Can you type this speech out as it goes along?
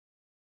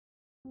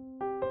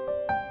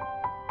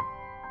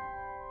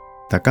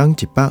逐天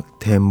一百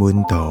天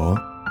文图，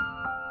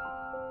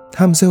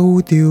探索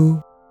宇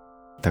宙。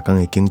逐天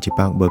会经一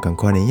百无同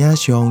款的影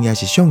像，也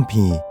是相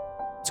片，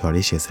带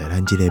你熟悉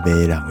咱这个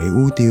迷人的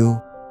宇宙。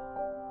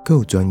更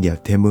有专业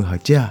天文学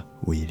者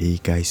为你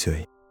解说。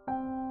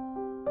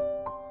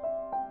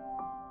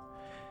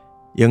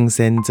用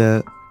先座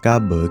甲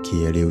无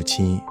去的流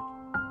星。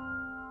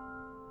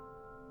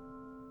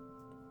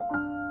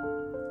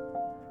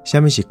什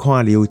么是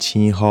看流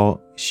星雨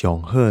上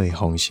好的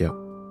方式？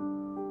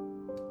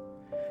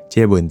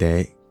这个问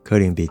题可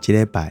能伫这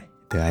礼拜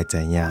就要知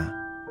影，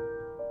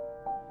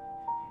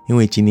因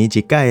为一年一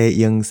届的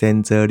英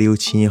仙座流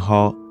星雨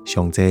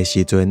上济的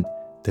时阵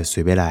就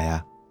随要来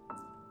啊。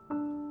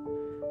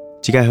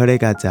这届好礼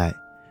佳在，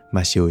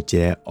嘛是有一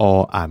个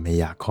乌暗的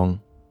夜空，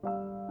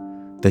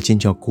就亲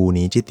像去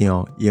年这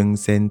张英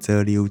仙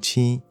座流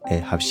星的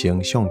合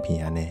成相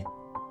片安尼。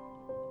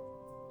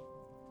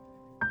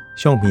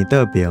相片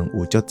倒边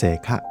有足济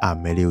较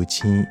暗的流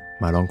星，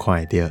嘛拢看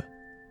会到。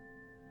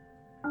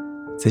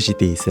这是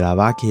伫斯拉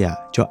瓦克亚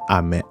足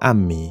暗的暗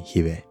暝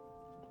翕的，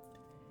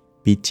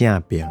比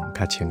正边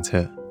较清楚。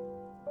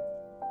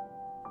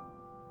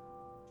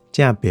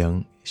正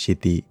边是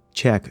伫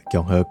捷克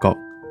共和国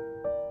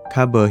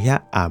较无遐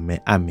暗的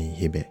暗暝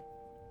翕的。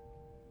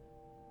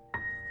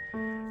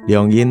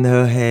用银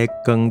河系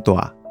光带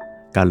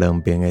甲两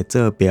边的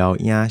坐标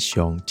影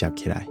像接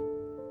起来。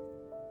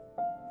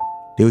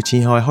流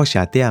星雨的辐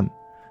射点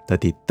就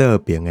伫倒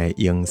边的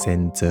英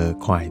仙座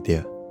看会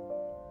到。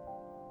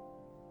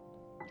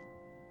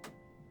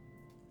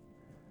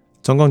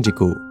总讲一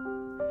句，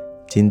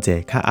真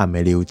济较暗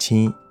的流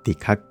星伫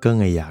较光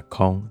的夜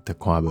空就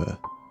看无。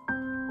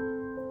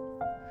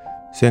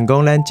虽然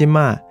讲咱即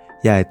马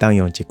也会当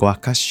用一寡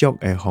较俗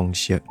的方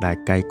式来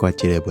解决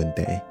这个问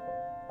题，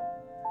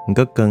不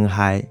过光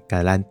害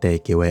甲咱地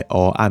球的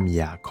乌暗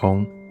夜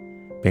空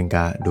变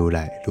甲愈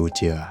来愈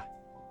少啊。